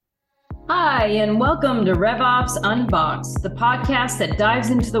Hi, and welcome to RevOps Unboxed, the podcast that dives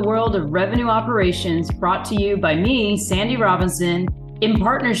into the world of revenue operations, brought to you by me, Sandy Robinson, in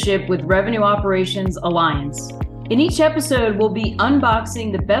partnership with Revenue Operations Alliance. In each episode, we'll be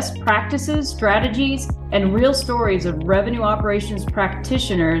unboxing the best practices, strategies, and real stories of revenue operations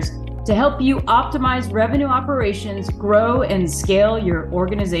practitioners to help you optimize revenue operations, grow, and scale your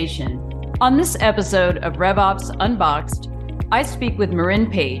organization. On this episode of RevOps Unboxed, I speak with Marin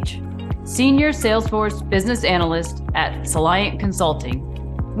Page, Senior Salesforce Business Analyst at Soliant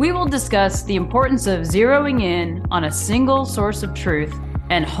Consulting. We will discuss the importance of zeroing in on a single source of truth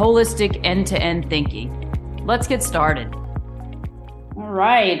and holistic end-to-end thinking. Let's get started. All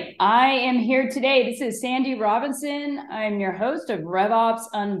right. I am here today. This is Sandy Robinson. I'm your host of RevOps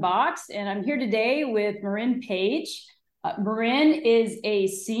Unboxed, and I'm here today with Marin Page. Marin is a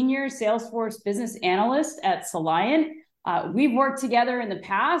Senior Salesforce Business Analyst at Soliant. We've worked together in the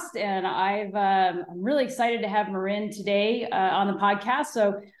past, and I'm really excited to have Marin today on the podcast.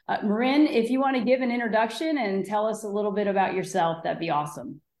 So, Marin, if you want to give an introduction and tell us a little bit about yourself, that'd be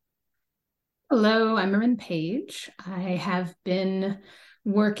awesome. Hello, I'm Marin Page. I have been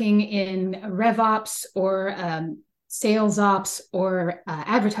working in RevOps or sales ops or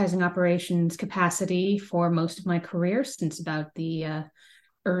advertising operations capacity for most of my career since about the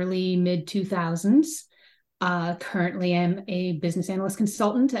early mid-2000s. Currently, I'm a business analyst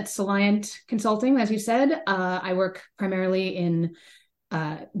consultant at Soliant Consulting. As you said, I work primarily in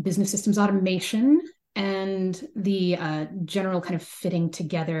business systems automation and the general kind of fitting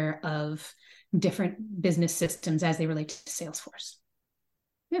together of different business systems as they relate to Salesforce.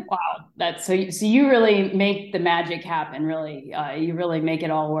 Yeah. Wow, that's so you really make the magic happen. Really, you really make it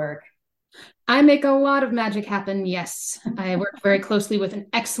all work. I make a lot of magic happen. Yes, I work very closely with an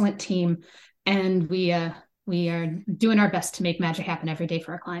excellent team, and we are doing our best to make magic happen every day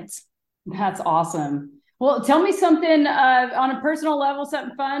for our clients. That's awesome. Well, tell me something on a personal level,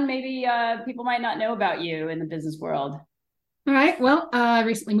 something fun. Maybe people might not know about you in the business world. All right. Well, I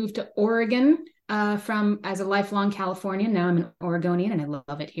recently moved to Oregon as a lifelong Californian. Now I'm an Oregonian, and I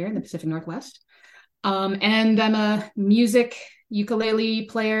love it here in the Pacific Northwest. And I'm a music ukulele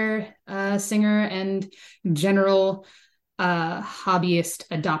player, singer, and general hobbyist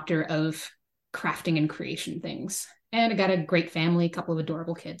adopter of crafting and creation things. And I got a great family, a couple of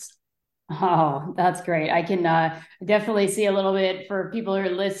adorable kids. Oh, that's great. I can definitely see a little bit for people who are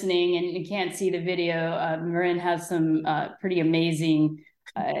listening and you can't see the video. Marin has some pretty amazing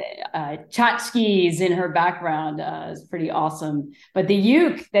tchotchkes in her background. It's pretty awesome. But the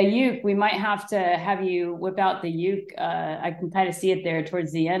uke, we might have to have you whip out the uke. I can kind of see it there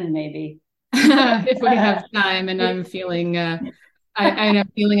towards the end, maybe. If we have time and I'm feeling, I'm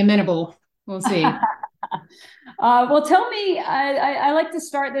feeling amenable. We'll see. Well, tell me, I like to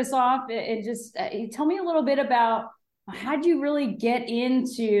start this off and just tell me a little bit about how'd you really get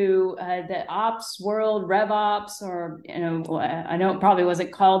into the ops world, RevOps, or, I know it probably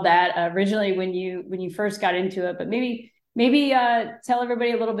wasn't called that originally when you first got into it, but maybe tell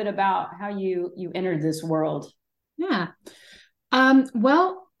everybody a little bit about how you entered this world. Yeah.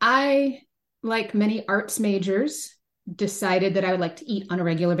 Well, I, like many arts majors, decided that I would like to eat on a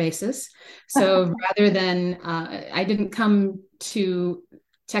regular basis. So rather than, I didn't come to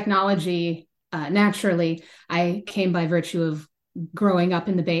technology naturally, I came by virtue of growing up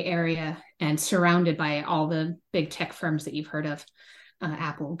in the Bay Area and surrounded by all the big tech firms that you've heard of,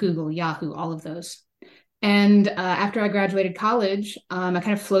 Apple, Google, Yahoo, all of those. And after I graduated college, I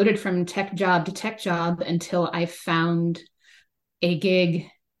kind of floated from tech job to tech job until I found a gig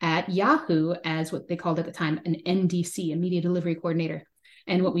at Yahoo as what they called at the time an MDC, a media delivery coordinator.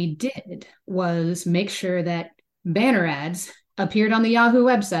 And what we did was make sure that banner ads appeared on the Yahoo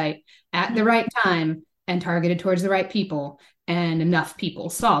website at the right time and targeted towards the right people, and enough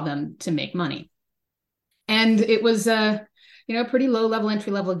people saw them to make money. And it was a pretty low-level,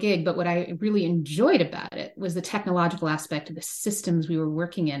 entry-level gig, but what I really enjoyed about it was the technological aspect of the systems we were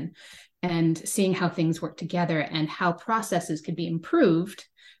working in and seeing how things work together and how processes could be improved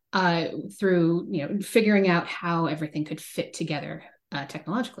through figuring out how everything could fit together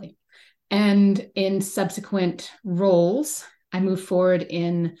technologically. And in subsequent roles, I moved forward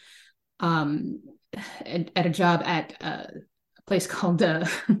in at a job at a place called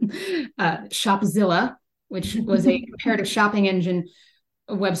Shopzilla, which was a comparative shopping engine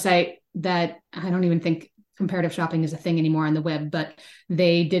website that I don't even think comparative shopping is a thing anymore on the web, but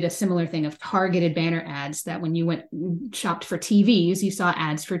they did a similar thing of targeted banner ads that when you went shopped for TVs, you saw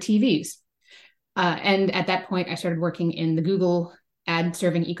ads for TVs. And at that point, I started working in the Google ad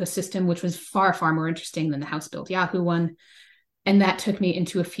serving ecosystem, which was far, far more interesting than the house-built Yahoo one. And that took me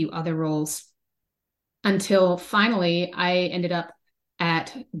into a few other roles until finally I ended up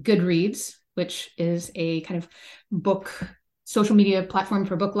at Goodreads, which is a kind of book social media platform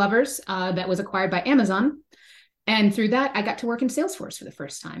for book lovers that was acquired by Amazon. And through that, I got to work in Salesforce for the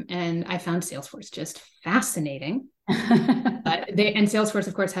first time. And I found Salesforce just fascinating. And Salesforce,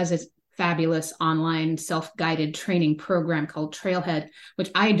 of course, has this fabulous online self-guided training program called Trailhead, which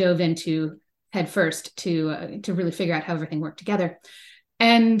I dove into headfirst to really figure out how everything worked together.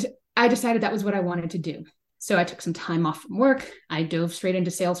 And I decided that was what I wanted to do. So I took some time off from work. I dove straight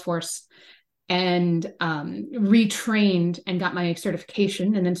into Salesforce and retrained and got my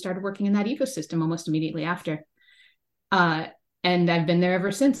certification, and then started working in that ecosystem almost immediately after. And I've been there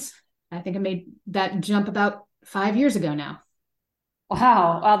ever since. I think I made that jump about 5 years ago now.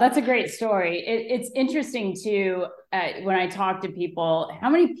 Wow, that's a great story. It's interesting too, when I talk to people, how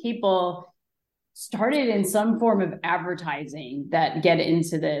many people started in some form of advertising that get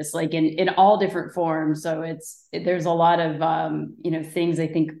into this, like in all different forms. So there's a lot of, things I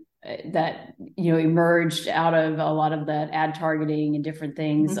think that, emerged out of a lot of that ad targeting and different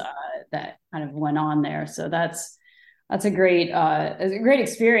things that kind of went on there. So that's a great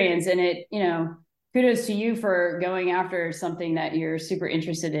experience. And kudos to you for going after something that you're super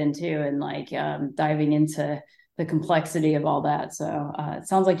interested in too, and like diving into the complexity of all that. So it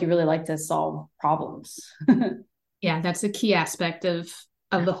sounds like you really like to solve problems. Yeah, that's a key aspect of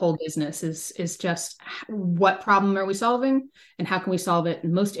the whole business is just what problem are we solving and how can we solve it in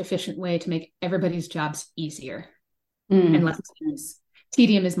the most efficient way to make everybody's jobs easier and less tedious.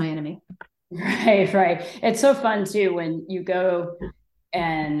 Tedium is my enemy. Right. It's so fun too when you go,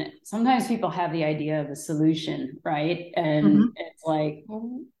 and sometimes people have the idea of a solution, right? And it's like,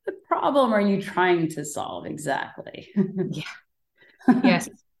 well, the problem are you trying to solve exactly? Yeah. Yes.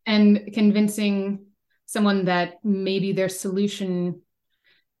 And convincing someone that maybe their solution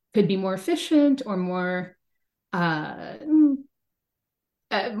could be more efficient or more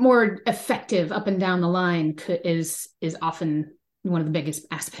effective up and down the line is often one of the biggest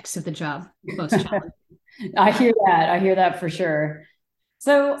aspects of the job. Most challenging. I hear that for sure.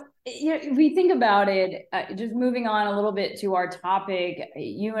 So if we think about it, just moving on a little bit to our topic,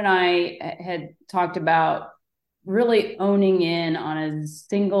 you and I had talked about really owning in on a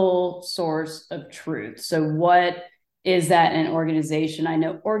single source of truth. So what is that in an organization? I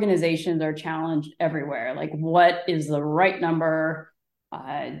know organizations are challenged everywhere. Like, what is the right number?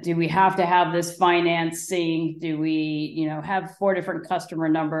 Do we have to have this financing? Do we, have 4 different customer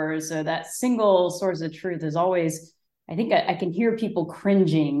numbers? So that single source of truth is always, I think I can hear people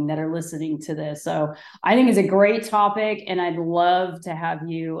cringing that are listening to this. So I think it's a great topic, and I'd love to have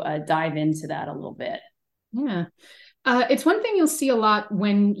you dive into that a little bit. Yeah. It's one thing you'll see a lot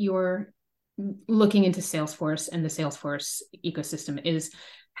when you're looking into Salesforce and the Salesforce ecosystem is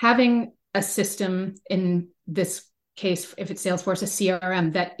having a system, in this case, if it's Salesforce, a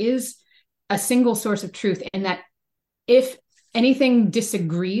CRM that is a single source of truth, and that if anything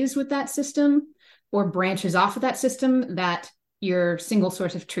disagrees with that system or branches off of that system, that your single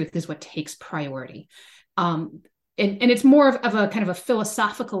source of truth is what takes priority. And it's more of a kind of a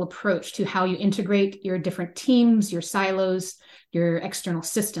philosophical approach to how you integrate your different teams, your silos, your external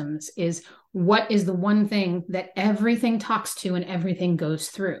systems, is what is the one thing that everything talks to and everything goes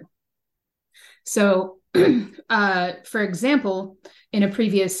through. So, for example, in a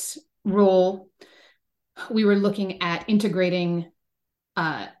previous role, we were looking at integrating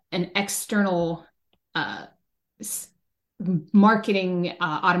an external marketing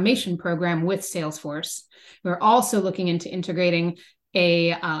automation program with Salesforce. We're also looking into integrating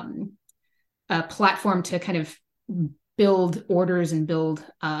a platform to kind of build orders and build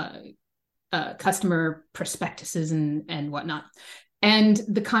customer prospectuses and whatnot. And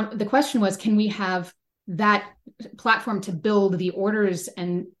the question was, can we have that platform to build the orders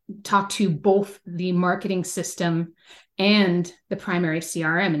and talk to both the marketing system and the primary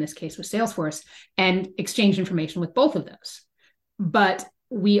CRM, in this case with Salesforce, and exchange information with both of those. But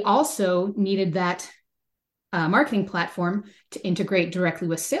we also needed that marketing platform to integrate directly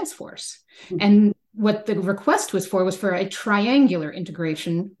with Salesforce. Mm-hmm. And what the request was for a triangular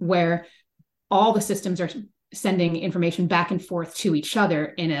integration where all the systems are sending information back and forth to each other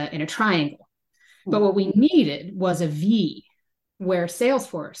in a triangle. Mm-hmm. But what we needed was a V, where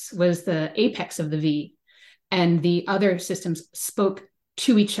Salesforce was the apex of the V, and the other systems spoke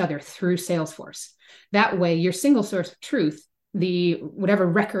to each other through Salesforce. That way, your single source of truth, whatever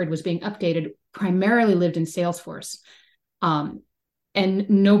record was being updated, primarily lived in Salesforce. And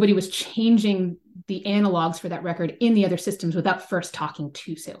nobody was changing the analogs for that record in the other systems without first talking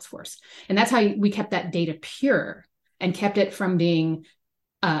to Salesforce. And that's how we kept that data pure and kept it from being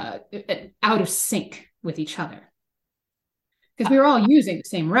out of sync with each other because we were all using the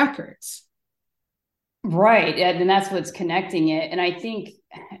same records. Right. And that's what's connecting it. And I think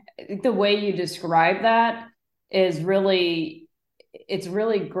the way you describe that is really, it's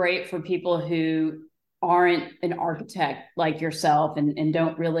really great for people who aren't an architect like yourself and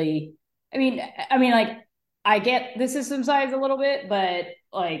don't really, like I get the system size a little bit, but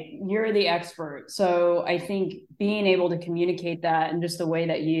like you're the expert. So I think being able to communicate that and just the way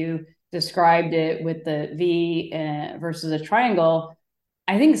that you described it with the V versus a triangle,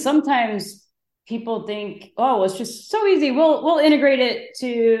 I think sometimes people think, oh, it's just so easy. We'll integrate it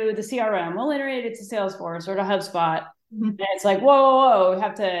to the CRM. We'll integrate it to Salesforce or to HubSpot. Mm-hmm. And it's like, whoa, we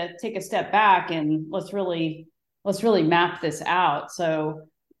have to take a step back and let's really map this out. So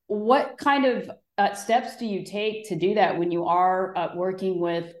what kind of steps do you take to do that when you are working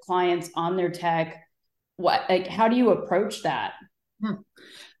with clients on their tech? How do you approach that?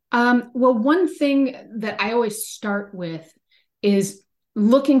 Well, one thing that I always start with is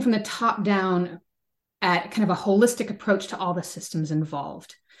looking from the top down at kind of a holistic approach to all the systems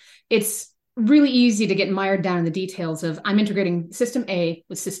involved. It's really easy to get mired down in the details of I'm integrating system A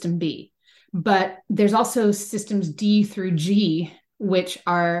with system B, but there's also systems D through G, which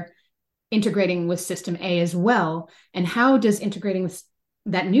are integrating with system A as well. And how does integrating with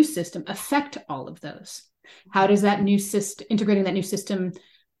that new system affect all of those? How does that new system, integrating that new system,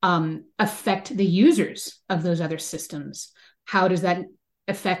 affect the users of those other systems? How does that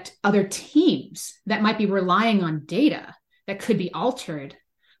affect other teams that might be relying on data that could be altered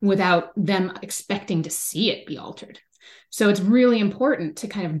without them expecting to see it be altered? So it's really important to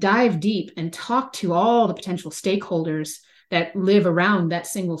kind of dive deep and talk to all the potential stakeholders that live around that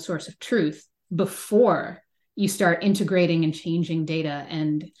single source of truth before you start integrating and changing data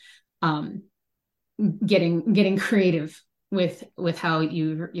and getting creative with how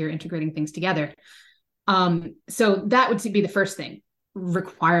you're integrating things together. So that would be the first thing: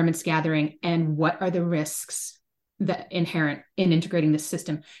 requirements gathering and what are the risks that inherent in integrating this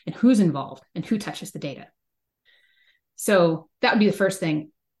system and who's involved and who touches the data. So that would be the first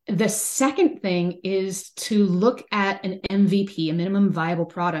thing. The second thing is to look at an MVP, a minimum viable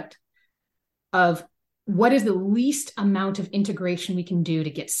product, of what is the least amount of integration we can do to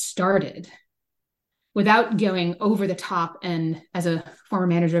get started without going over the top and, as a former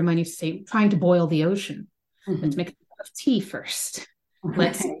manager of mine used to say, trying to boil the ocean. Mm-hmm. Let's make a cup of tea first. Okay.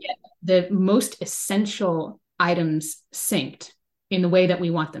 Let's get the most essential items synced in the way that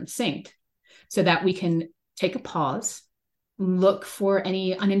we want them synced so that we can take a pause, look for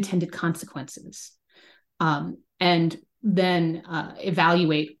any unintended consequences, and then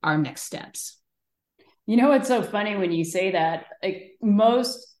evaluate our next steps. You know, it's so funny when you say that. Like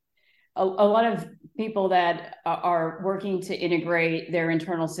a lot of people that are working to integrate their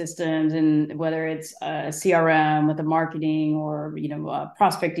internal systems, and whether it's a CRM with a marketing or a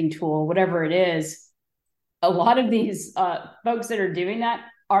prospecting tool, whatever it is, a lot of these folks that are doing that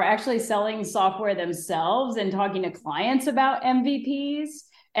are actually selling software themselves and talking to clients about MVPs.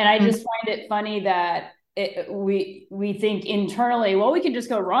 And I just find it funny that we think internally, well, we can just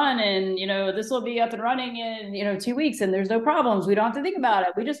go run and, this will be up and running in, 2 weeks and there's no problems. We don't have to think about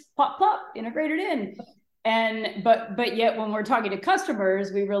it. We just plop, integrate it in. But yet when we're talking to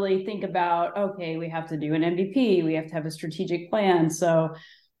customers, we really think about, okay, we have to do an MVP. We have to have a strategic plan. So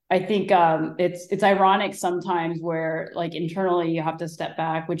I think it's ironic sometimes where like internally you have to step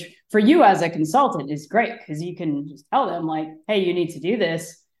back, which for you as a consultant is great because you can just tell them like, hey, you need to do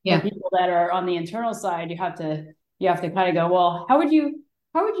this. Yeah. For people that are on the internal side, you have to kind of go, well, how would you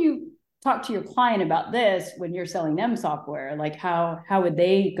talk to your client about this when you're selling them software? Like how would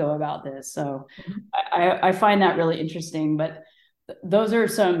they go about this? So I find that really interesting. But those are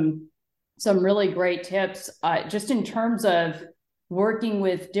some really great tips just in terms of working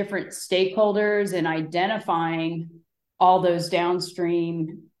with different stakeholders and identifying all those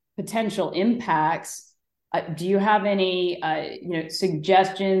downstream potential impacts. Do you have any,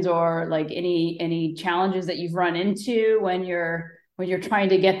 suggestions or like any challenges that you've run into when you're trying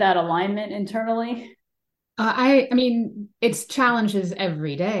to get that alignment internally? I mean, it's challenges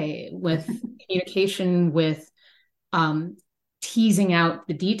every day with communication, with teasing out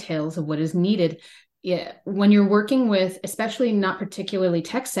the details of what is needed. Yeah, when you're working with, especially not particularly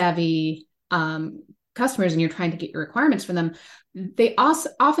tech savvy customers, and you're trying to get your requirements from them, they also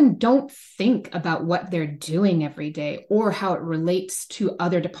often don't think about what they're doing every day or how it relates to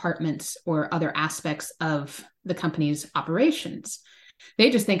other departments or other aspects of the company's operations. They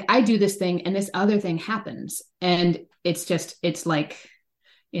just think, I do this thing and this other thing happens. And it's like,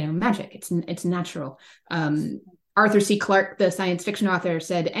 magic. It's natural. Arthur C. Clarke, the science fiction author,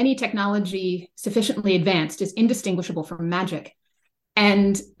 said, any technology sufficiently advanced is indistinguishable from magic.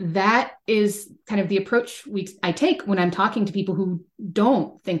 And that is kind of the approach I take when I'm talking to people who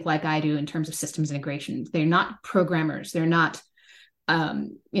don't think like I do in terms of systems integration. They're not programmers. They're not,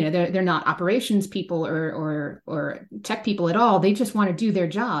 they're not operations people or tech people at all. They just want to do their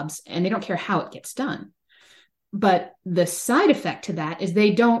jobs and they don't care how it gets done. But the side effect to that is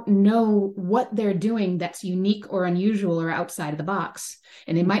they don't know what they're doing that's unique or unusual or outside of the box.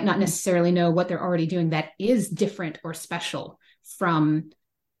 And they might not necessarily know what they're already doing that is different or special from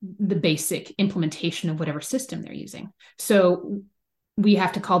the basic implementation of whatever system they're using. So we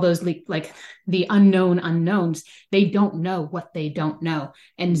have to call those like the unknown unknowns. They don't know what they don't know.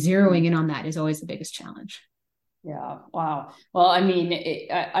 And zeroing in on that is always the biggest challenge. Yeah. Wow. Well, I mean,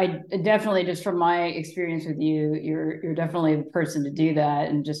 I definitely, just from my experience with you, you're definitely the person to do that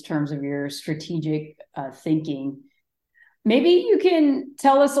in just terms of your strategic thinking. Maybe you can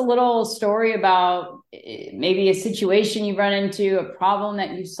tell us a little story about maybe a situation you run into, a problem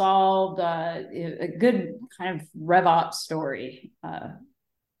that you solved, a good kind of RevOps story.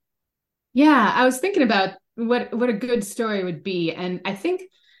 Yeah, I was thinking about what a good story would be. And I think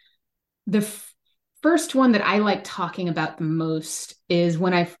the first one that I like talking about the most is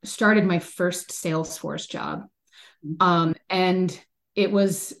when I started my first Salesforce job. And it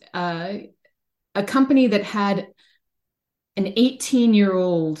was a company that had an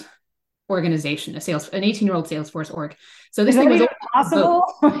 18-year-old organization, an 18-year-old Salesforce org. So this thing was possible.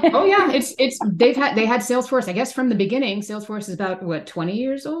 Oh yeah, they had Salesforce, I guess, from the beginning. Salesforce is about 20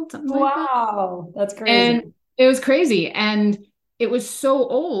 years old, something like that. Wow, that's crazy. And it was crazy. And it was so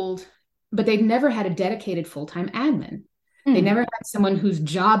old, but they'd never had a dedicated full-time admin. They never had someone whose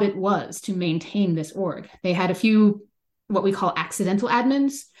job it was to maintain this org. They had a few what we call accidental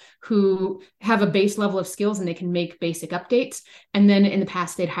admins who have a base level of skills and they can make basic updates. And then in the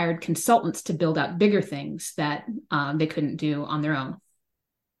past, they'd hired consultants to build out bigger things that they couldn't do on their own.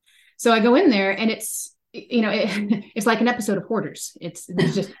 So I go in there and it's like an episode of Hoarders.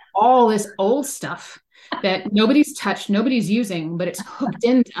 There's just all this old stuff that nobody's touched, nobody's using, but it's hooked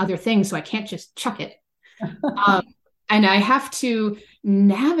into other things. So I can't just chuck it. And I have to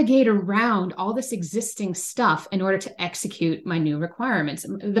navigate around all this existing stuff in order to execute my new requirements.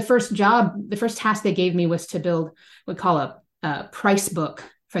 The first task they gave me was to build what we call a price book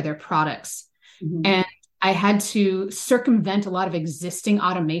for their products. And I had to circumvent a lot of existing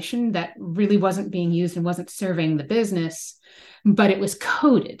automation that really wasn't being used and wasn't serving the business, but it was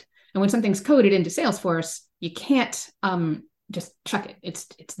coded. And when something's coded into Salesforce, you can't just chuck it.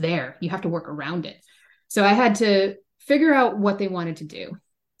 It's there. You have to work around it. So I had to figure out what they wanted to do,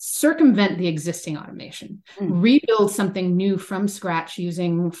 circumvent the existing automation, rebuild something new from scratch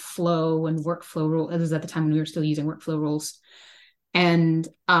using flow and workflow rules. This was at the time when we were still using workflow rules, and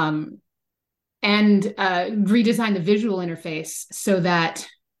redesign the visual interface so that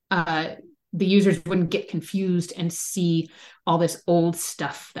the users wouldn't get confused and see all this old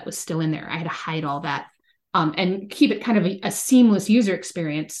stuff that was still in there. I had to hide all that and keep it kind of a seamless user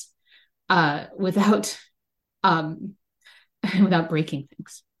experience without breaking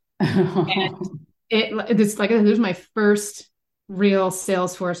things. And this was my first real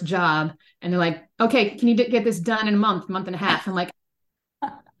Salesforce job. And they're like, okay, can you get this done in a month and a half? I'm like,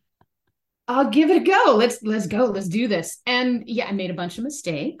 I'll give it a go. Let's go. Let's do this. And yeah, I made a bunch of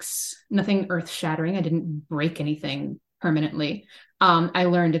mistakes, nothing earth shattering. I didn't break anything permanently. I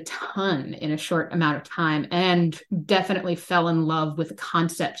learned a ton in a short amount of time and definitely fell in love with the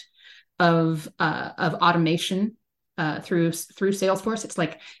concept of automation through Salesforce. It's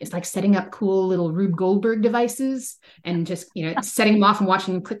like setting up cool little Rube Goldberg devices and just setting them off and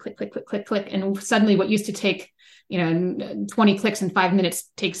watching them click, click, click, click, click, click. And suddenly what used to take 20 clicks in 5 minutes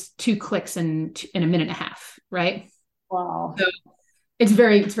takes 2 clicks in a minute and a half, right? Wow. So it's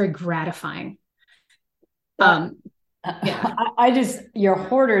very gratifying. Yeah. Your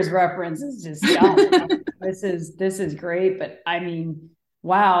Hoarders reference is just dumb. This is great, but I mean,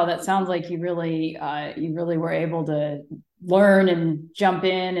 wow, that sounds like you really were able to learn and jump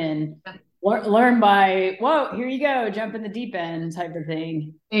in and learn by, whoa, here you go, jump in the deep end type of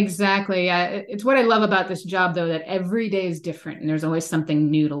thing. Exactly. It's what I love about this job, though, that every day is different and there's always something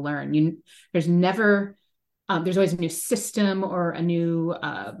new to learn. There's always a new system or a new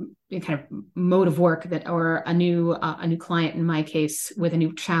kind of mode of work or a new client, in my case, with a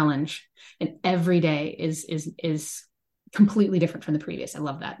new challenge. And every day is completely different from the previous. I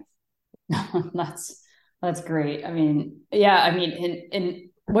love that. That's great. I mean, yeah, I mean, in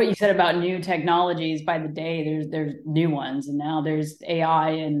what you said about new technologies, by the day, there's new ones, and now there's AI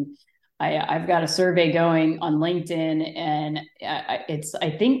and I've got a survey going on LinkedIn, and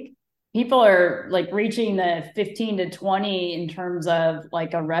I think people are like reaching the 15 to 20 in terms of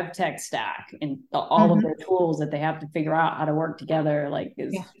like a rev tech stack and all of their tools that they have to figure out how to work together. Like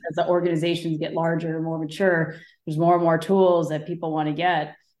as the organizations get larger, more mature, there's more and more tools that people want to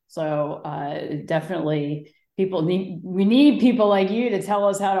get. So definitely we need people like you to tell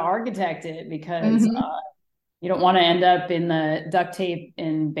us how to architect it, because you don't want to end up in the duct tape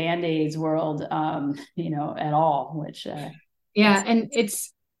and Band-Aids world, at all, which. And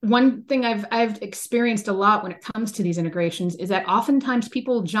it's one thing I've experienced a lot when it comes to these integrations is that oftentimes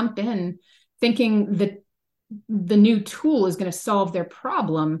people jump in thinking that the new tool is going to solve their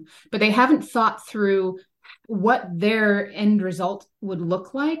problem, but they haven't thought through what their end result would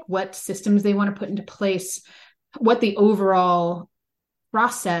look like, what systems they want to put into place, what the overall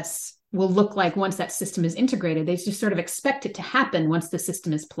process will look like once that system is integrated. They just sort of expect it to happen once the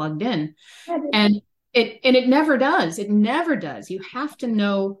system is plugged in. And it never does. It never does. You have to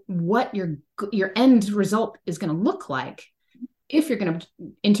know what your end result is going to look like if you're going to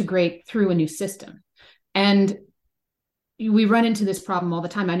integrate through a new system. And we run into this problem all the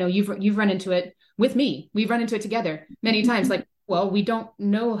time. I know you've run into it with me. We've run into it together many times. Like, well, we don't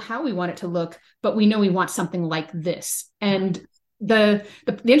know how we want it to look, but we know we want something like this. And the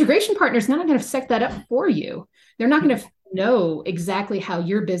integration partner is not going to set that up for you. They're not going to know exactly how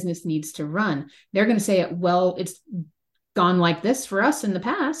your business needs to run. They're going to say, well, it's gone like this for us in the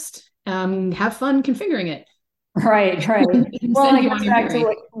past. Have fun configuring it. Right. Well, it goes back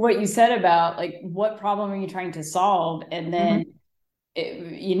to what you said about like, what problem are you trying to solve? And then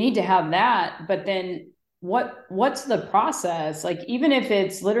you need to have that, but then what's the process? Like, even if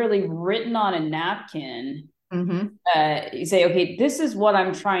it's literally written on a napkin, you say, okay, this is what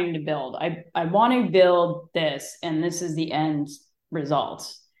I'm trying to build. I want to build this, and this is the end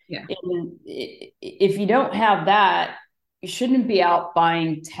result. Yeah. And if you don't have that, you shouldn't be out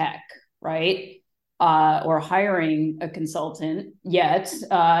buying tech, right? Or hiring a consultant yet,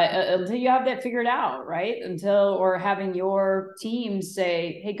 until you have that figured out, right? Or having your team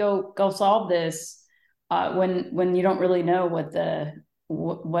say, hey, go solve this, when you don't really know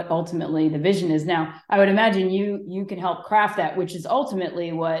what ultimately the vision is. Now, I would imagine you can help craft that, which is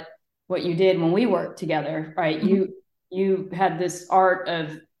ultimately what you did when we worked together, right? You had this art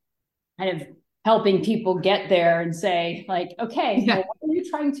of kind of helping people get there and say, like, okay, well, what are you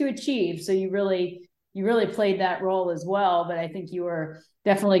trying to achieve? So you really played that role as well. But I think you were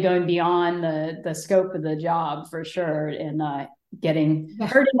definitely going beyond the scope of the job for sure, and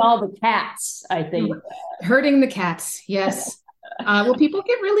hurting all the cats, I think. Hurting the cats, yes. Well, people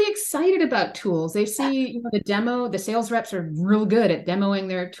get really excited about tools. They see the demo. The sales reps are real good at demoing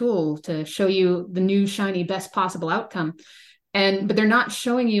their tool to show you the new shiny best possible outcome, but they're not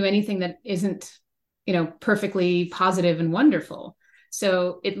showing you anything that isn't perfectly positive and wonderful.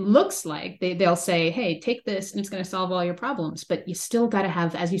 So it looks like they'll say, hey, take this and it's going to solve all your problems, but you still got to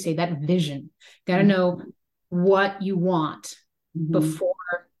have, as you say, that vision. Got to know what you want before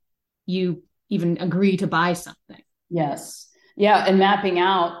you even agree to buy something. Yes. Yeah. And mapping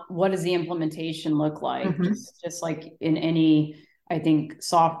out, what does the implementation look like? Just like in any, I think,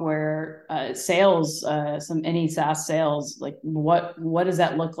 software sales, any SaaS sales, like what does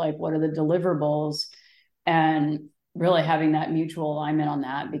that look like? What are the deliverables? And really having that mutual alignment on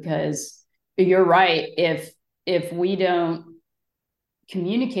that, because you're right. If we don't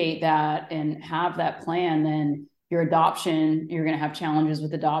communicate that and have that plan, then you're going to have challenges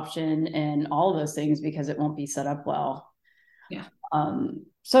with adoption and all of those things, because it won't be set up well. Yeah.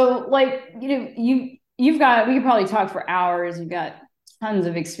 So like, we could probably talk for hours. You've got tons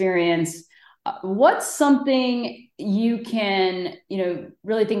of experience. What's something you can,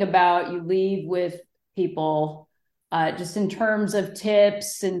 really think about, you leave with people, just in terms of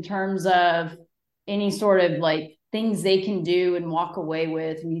tips, in terms of any sort of like things they can do and walk away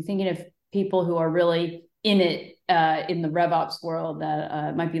with? And you're thinking of people who are really in it, in the RevOps world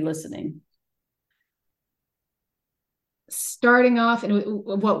that might be listening. Starting off, and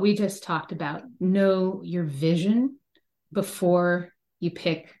what we just talked about, know your vision before you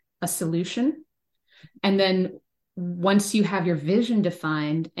pick a solution. And then once you have your vision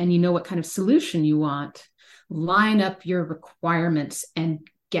defined and you know what kind of solution you want, line up your requirements and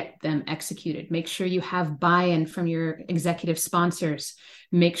get them executed. Make sure you have buy-in from your executive sponsors.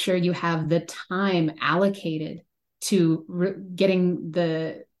 Make sure you have the time allocated to getting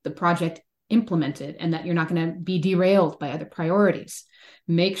the project implemented, and that you're not going to be derailed by other priorities.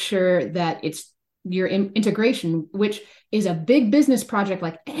 Make sure that it's your integration, which is a big business project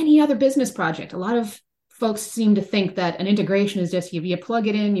like any other business project. A lot of folks seem to think that an integration is just you plug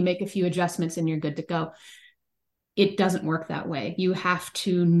it in, you make a few adjustments, and you're good to go. It doesn't work that way. You have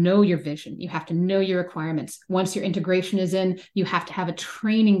to know your vision. You have to know your requirements. Once your integration is in, you have to have a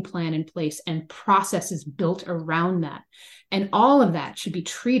training plan in place and processes built around that. And all of that should be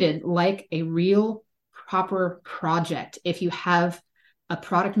treated like a real proper project. If you have a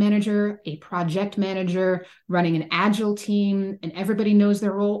product manager, a project manager running an agile team, and everybody knows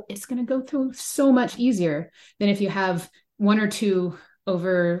their role, it's going to go through so much easier than if you have one or two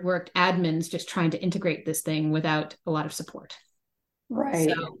overworked admins just trying to integrate this thing without a lot of support. Right.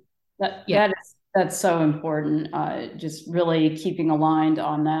 So, that's so important. Just really keeping aligned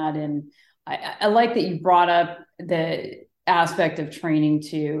on that. And I like that you brought up the aspect of training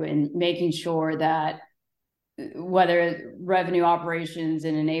too, and making sure that whether revenue operations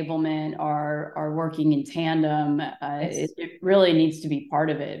and enablement are working in tandem, yes. it really needs to be part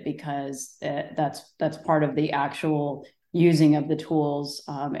of it, because that's part of the actual using of the tools,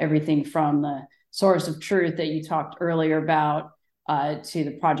 everything from the source of truth that you talked earlier about, to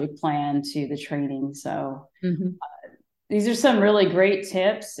the project plan, to the training. So these are some really great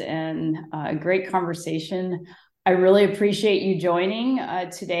tips and a great conversation. I really appreciate you joining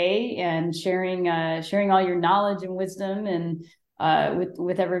today and sharing all your knowledge and wisdom and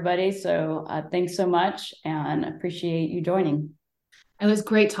with everybody. So thanks so much, and appreciate you joining. It was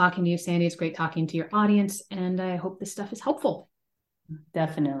great talking to you, Sandy. It's great talking to your audience, and I hope this stuff is helpful.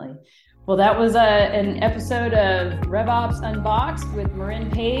 Definitely. Well, that was an episode of RevOps Unboxed with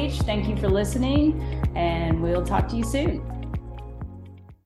Marin Page. Thank you for listening, and we'll talk to you soon.